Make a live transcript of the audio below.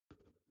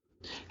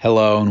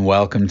Hello and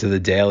welcome to the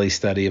daily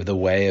study of the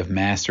Way of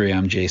Mastery.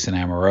 I'm Jason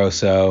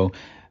Amoroso,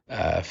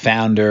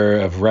 founder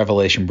of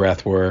Revelation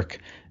Breathwork,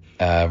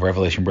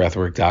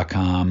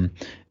 revelationbreathwork.com.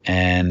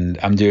 And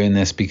I'm doing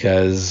this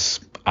because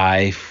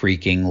I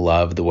freaking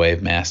love the Way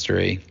of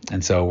Mastery.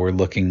 And so we're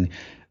looking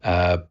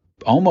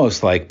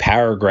almost like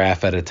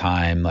paragraph at a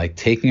time, like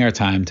taking our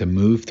time to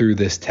move through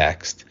this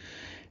text.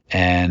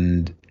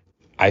 And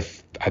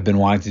I've been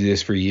wanting to do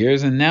this for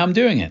years, and now I'm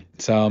doing it.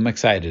 So I'm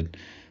excited.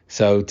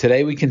 So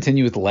today we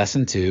continue with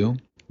lesson 2,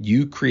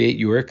 you create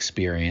your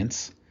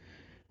experience.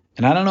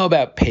 And I don't know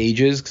about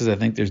pages because I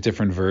think there's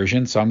different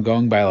versions. So I'm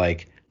going by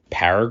like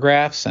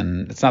paragraphs,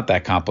 and it's not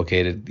that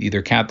complicated.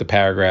 Either count the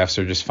paragraphs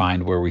or just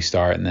find where we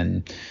start and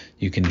then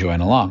you can join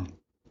along.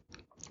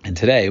 And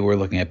today we're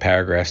looking at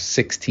paragraphs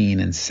 16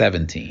 and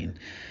 17.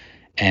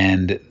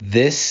 And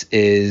this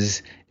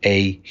is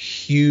a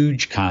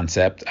huge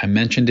concept. I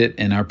mentioned it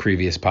in our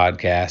previous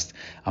podcast.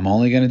 I'm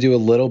only going to do a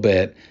little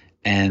bit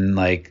and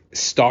like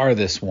star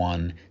this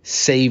one,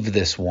 save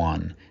this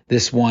one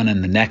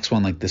and the next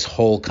one. Like this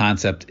whole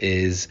concept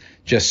is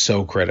just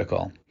so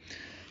critical.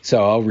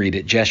 So I'll read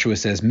it. Jeshua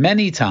says,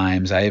 "Many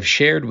times I have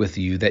shared with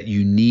you that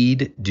you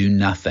need do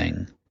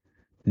nothing."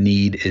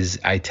 Need is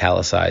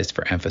italicized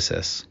for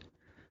emphasis.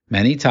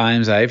 "Many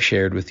times I have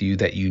shared with you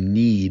that you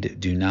need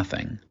do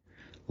nothing.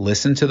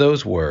 Listen to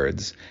those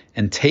words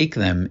and take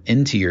them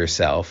into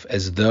yourself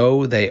as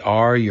though they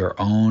are your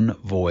own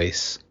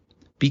voice,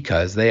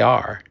 because they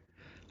are.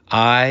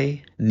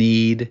 I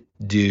need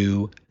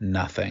do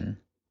nothing.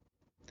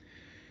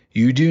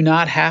 You do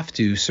not have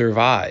to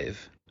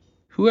survive.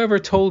 Whoever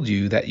told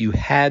you that you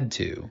had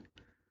to?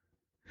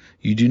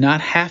 You do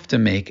not have to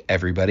make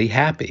everybody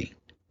happy.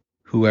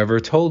 Whoever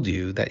told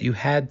you that you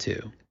had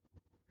to?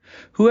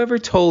 Whoever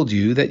told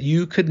you that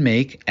you could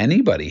make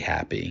anybody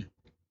happy?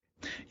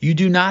 You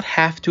do not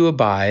have to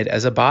abide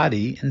as a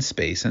body in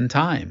space and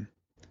time.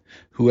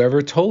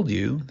 Whoever told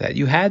you that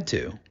you had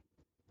to?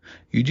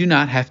 You do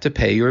not have to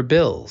pay your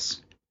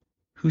bills.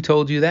 Who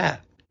told you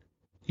that?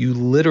 You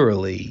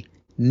literally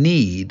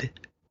need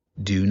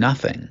do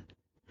nothing."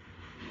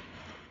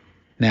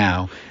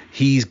 Now,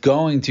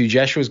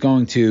 Jeshua's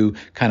going to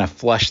kind of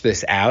flush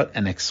this out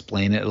and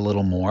explain it a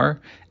little more.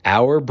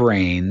 Our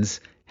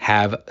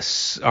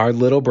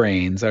little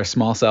brains, our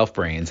small self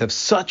brains, have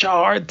such a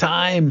hard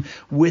time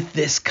with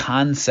this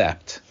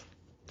concept.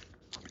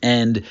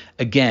 And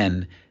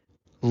again,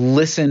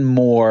 listen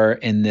more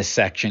in this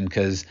section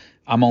because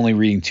I'm only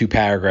reading 2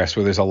 paragraphs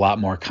where there's a lot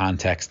more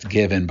context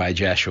given by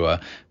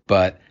Jeshua,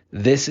 but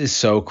this is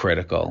so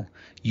critical.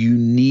 You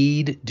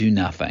need do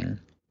nothing.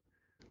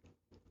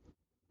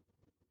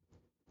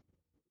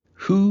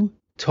 Who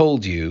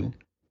told you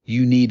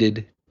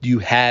you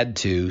had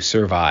to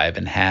survive?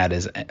 And had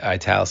is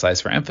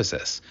italicized for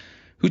emphasis.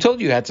 Who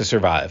told you had to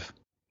survive?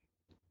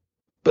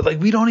 But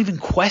we don't even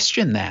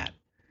question that.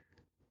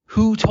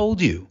 Who told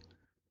you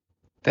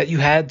that you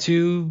had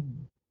to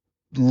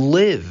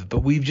live?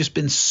 But we've just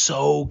been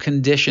so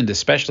conditioned,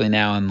 especially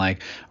now in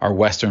our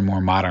Western, more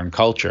modern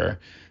culture,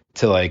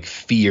 to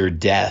fear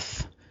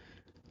death.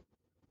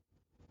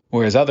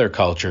 Whereas other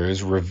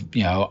cultures,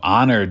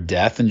 honored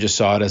death and just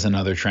saw it as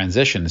another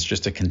transition. It's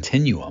just a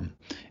continuum.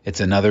 It's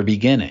another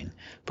beginning.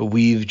 But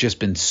we've just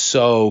been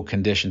so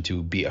conditioned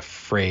to be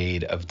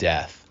afraid of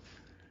death.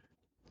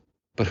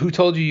 But who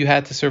told you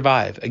had to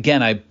survive?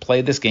 Again, I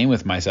played this game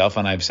with myself,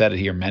 and I've said it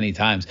here many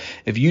times.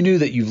 If you knew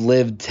that you've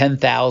lived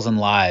 10,000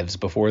 lives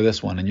before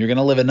this one, and you're going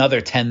to live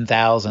another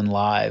 10,000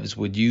 lives,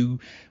 would you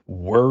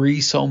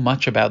worry so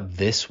much about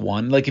this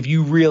one? If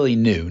you really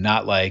knew,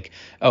 not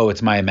oh,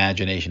 it's my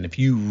imagination. If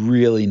you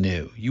really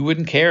knew, you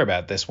wouldn't care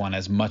about this one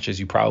as much as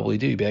you probably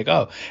do. You'd be like,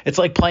 oh, it's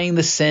like playing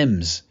The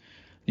Sims.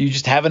 You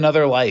just have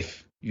another life.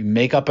 You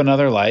make up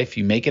another life.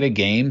 You make it a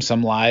game.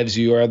 Some lives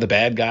you are the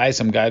bad guy.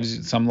 Some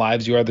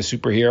lives you are the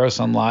superhero.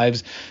 Some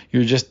lives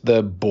you're just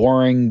the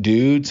boring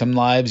dude. Some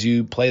lives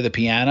you play the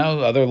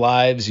piano. Other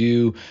lives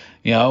you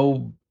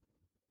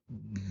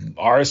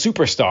are a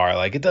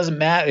superstar. It doesn't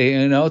matter.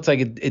 It's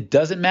it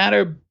doesn't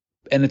matter,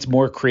 and it's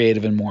more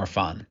creative and more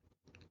fun.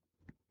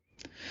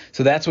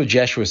 So that's what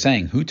Jeshua was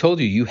saying. Who told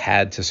you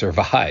had to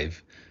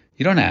survive?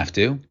 You don't have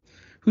to.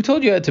 Who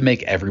told you had to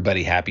make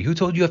everybody happy? Who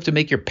told you have to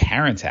make your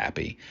parents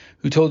happy?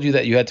 Who told you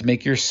that you had to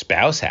make your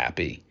spouse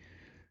happy?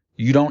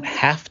 You don't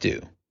have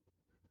to.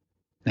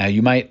 Now,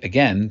 you might,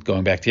 again,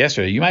 going back to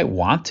yesterday, you might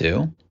want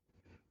to,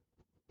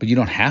 but you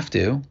don't have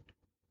to.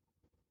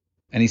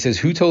 And he says,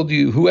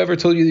 whoever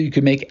told you that you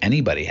could make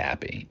anybody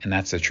happy? And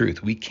that's the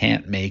truth. We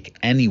can't make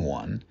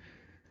anyone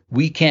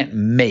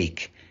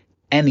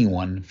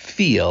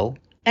feel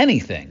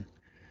anything.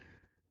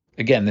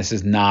 Again, this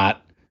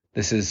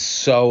is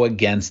so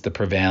against the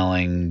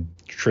prevailing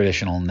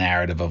traditional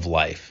narrative of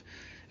life.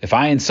 If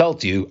I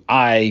insult you,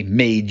 I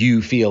made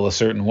you feel a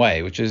certain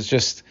way, which is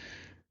just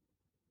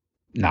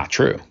not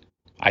true.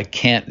 I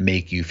can't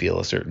make you feel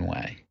a certain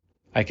way.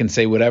 I can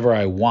say whatever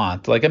I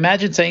want.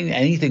 Imagine saying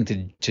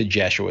anything to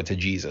Jeshua, to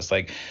Jesus,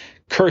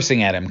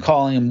 cursing at him,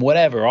 calling him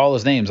whatever, all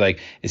his names.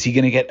 Is he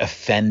going to get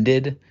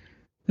offended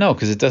No,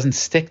 because it doesn't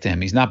stick to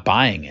him. He's not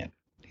buying it.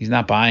 He's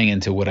not buying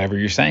into whatever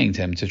you're saying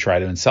to him to try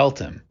to insult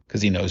him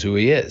because he knows who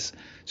he is.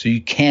 So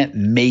you can't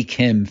make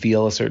him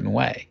feel a certain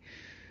way.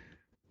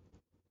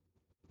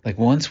 Like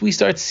once we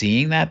start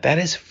seeing that, that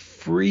is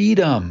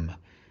freedom.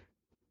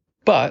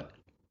 But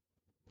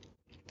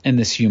in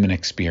this human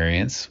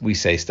experience, we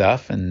say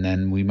stuff and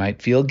then we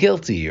might feel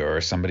guilty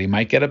or somebody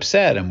might get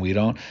upset and we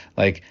don't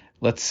like,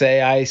 let's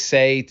say I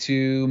say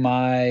to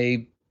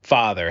my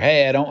father,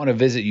 hey, I don't want to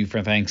visit you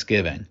for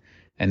Thanksgiving.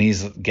 And he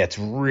gets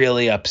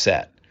really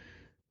upset.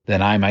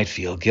 Then I might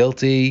feel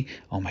guilty.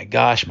 Oh my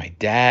gosh, my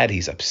dad,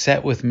 he's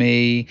upset with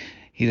me.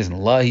 He's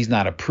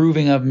not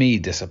approving of me,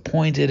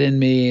 disappointed in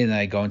me. And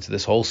I go into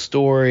this whole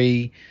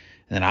story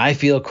and then I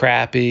feel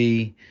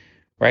crappy,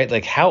 right?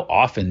 Like how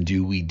often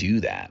do we do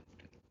that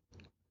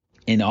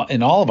in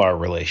all of our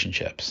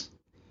relationships?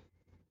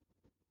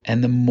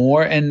 And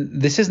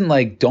and this isn't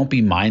like, don't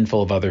be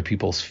mindful of other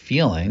people's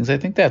feelings. I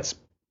think that's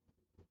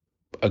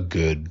a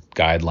good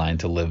guideline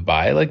to live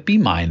by. Like be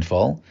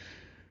mindful,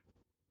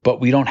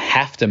 but we don't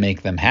have to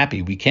make them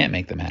happy. We can't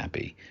make them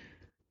happy.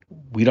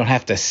 We don't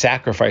have to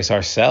sacrifice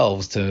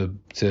ourselves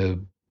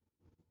to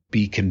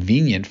be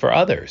convenient for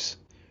others.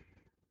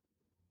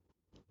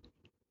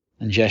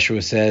 And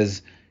Jeshua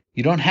says,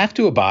 you don't have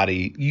to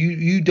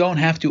you don't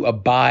have to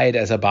abide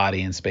as a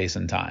body in space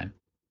and time.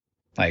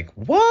 Like,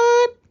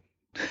 what?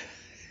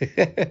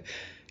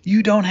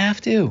 You don't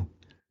have to.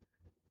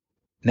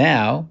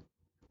 Now,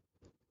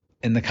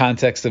 in the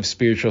context of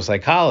spiritual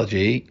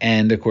psychology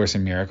and A Course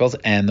in Miracles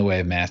and the Way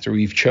of Mastery,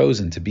 we've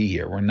chosen to be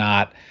here. We're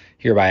not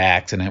here by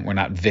accident. We're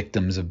not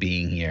victims of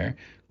being here.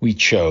 We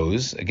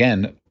chose,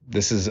 again,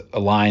 this is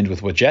aligned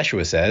with what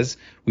Jeshua says,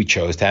 we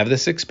chose to have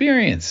this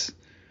experience.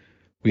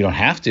 We don't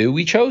have to.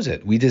 We chose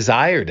it. We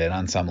desired it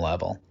on some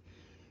level.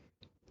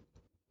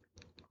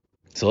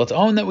 So let's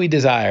own that we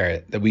desire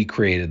it, that we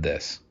created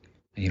this.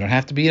 You don't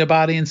have to be in a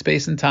body in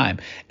space and time.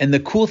 And the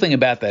cool thing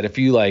about that, if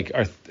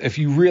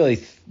you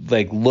really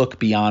look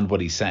beyond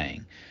what he's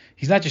saying,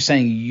 he's not just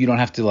saying you don't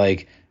have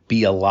to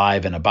be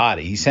alive in a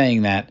body. He's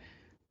saying that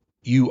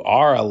you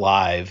are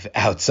alive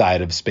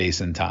outside of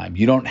space and time.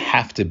 You don't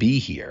have to be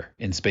here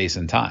in space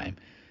and time.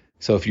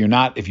 So if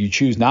you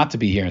choose not to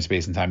be here in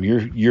space and time,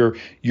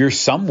 you're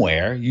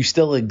somewhere. You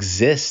still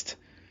exist.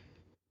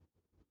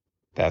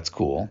 That's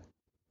cool.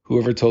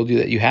 Whoever told you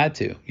that you had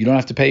to? You don't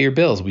have to pay your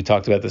bills. We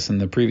talked about this in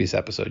the previous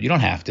episode. You don't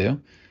have to.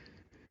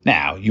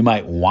 Now, you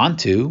might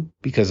want to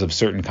because of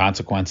certain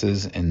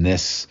consequences in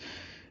this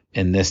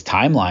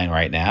timeline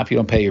right now. If you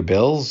don't pay your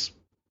bills,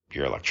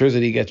 your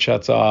electricity gets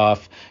shut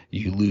off.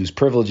 You lose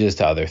privileges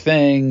to other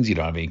things. You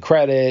don't have any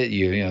credit.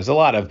 There's a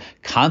lot of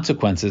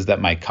consequences that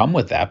might come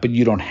with that, but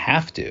you don't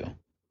have to.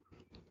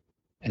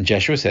 And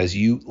Jeshua says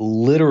you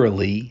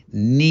literally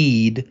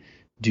need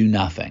do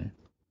nothing.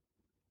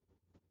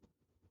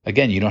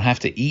 Again, you don't have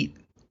to eat,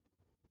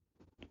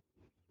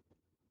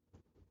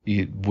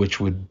 which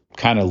would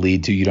kind of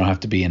lead to you don't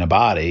have to be in a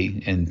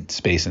body in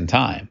space and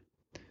time.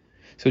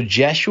 So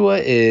Jeshua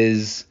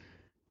is,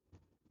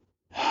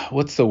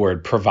 what's the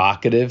word,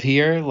 provocative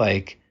here?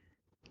 Like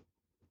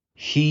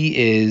he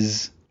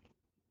is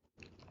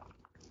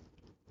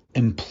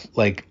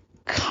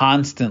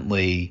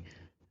constantly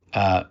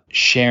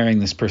sharing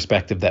this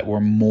perspective that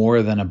we're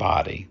more than a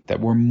body, that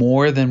we're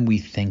more than we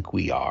think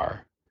we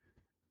are.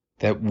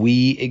 That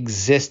we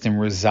exist and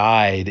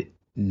reside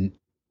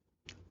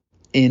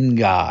in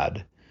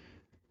God,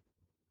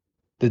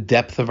 the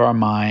depth of our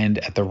mind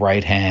at the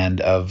right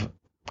hand of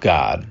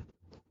God,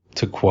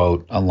 to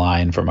quote a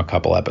line from a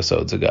couple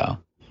episodes ago.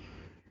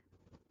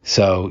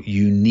 So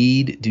you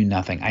need do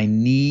nothing. I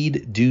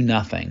need do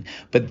nothing.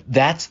 But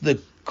that's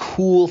the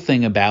cool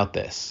thing about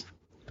this,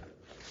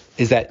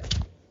 is that,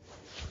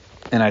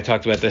 and I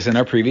talked about this in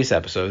our previous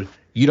episode,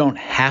 you don't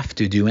have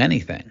to do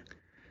anything.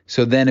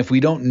 So then if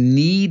we don't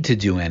need to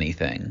do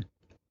anything,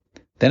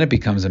 then it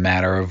becomes a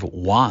matter of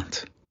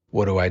want.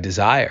 What do I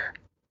desire?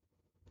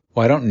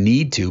 Well, I don't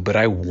need to, but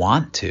I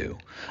want to.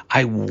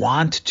 I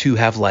want to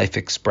have life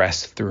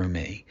expressed through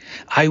me.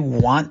 I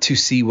want to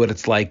see what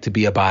it's like to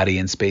be a body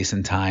in space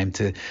and time,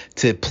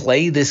 to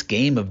play this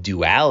game of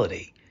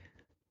duality.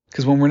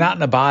 Because when we're not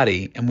in a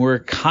body and we're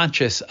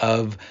conscious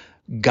of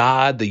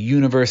God, the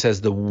universe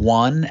as the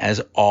one,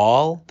 as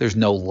all, there's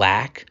no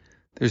lack,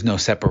 there's no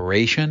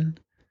separation.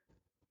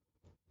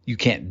 You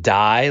can't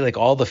die. Like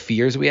all the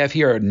fears we have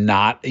here are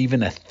not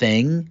even a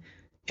thing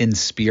in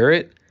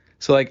spirit.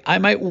 So I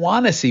might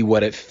want to see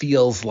what it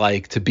feels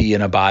like to be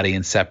in a body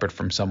and separate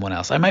from someone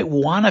else. I might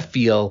want to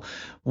feel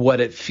what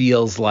it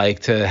feels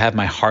like to have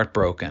my heart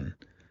broken.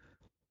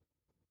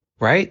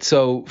 Right?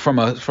 So from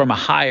a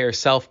higher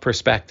self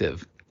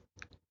perspective.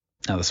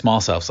 Now the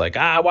small self's like,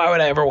 why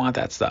would I ever want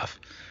that stuff?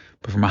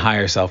 But from a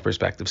higher self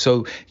perspective.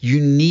 So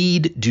you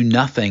need do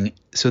nothing.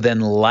 So then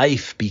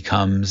life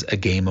becomes a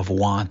game of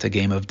want, a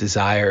game of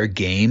desire, a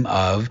game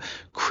of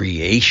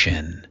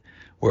creation.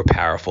 We're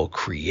powerful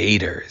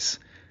creators.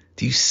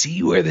 Do you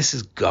see where this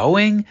is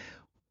going?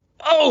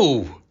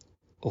 Oh,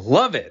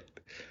 love it.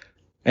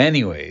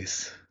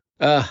 Anyways,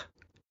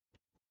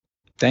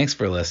 Thanks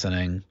for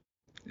listening.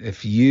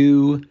 If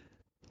you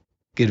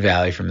get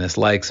value from this,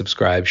 like,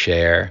 subscribe,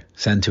 share,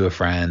 send to a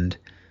friend.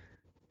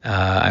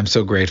 I'm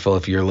so grateful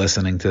if you're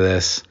listening to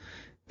this,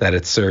 that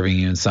it's serving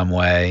you in some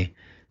way.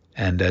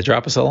 And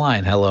drop us a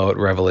line,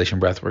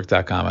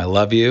 hello@revelationbreathwork.com. I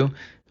love you, and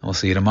we'll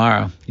see you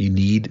tomorrow. You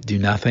need do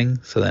nothing,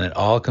 so then it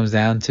all comes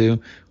down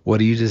to, what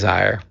do you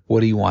desire?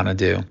 What do you want to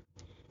do?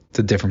 It's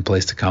a different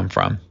place to come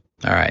from.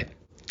 All right,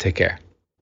 take care.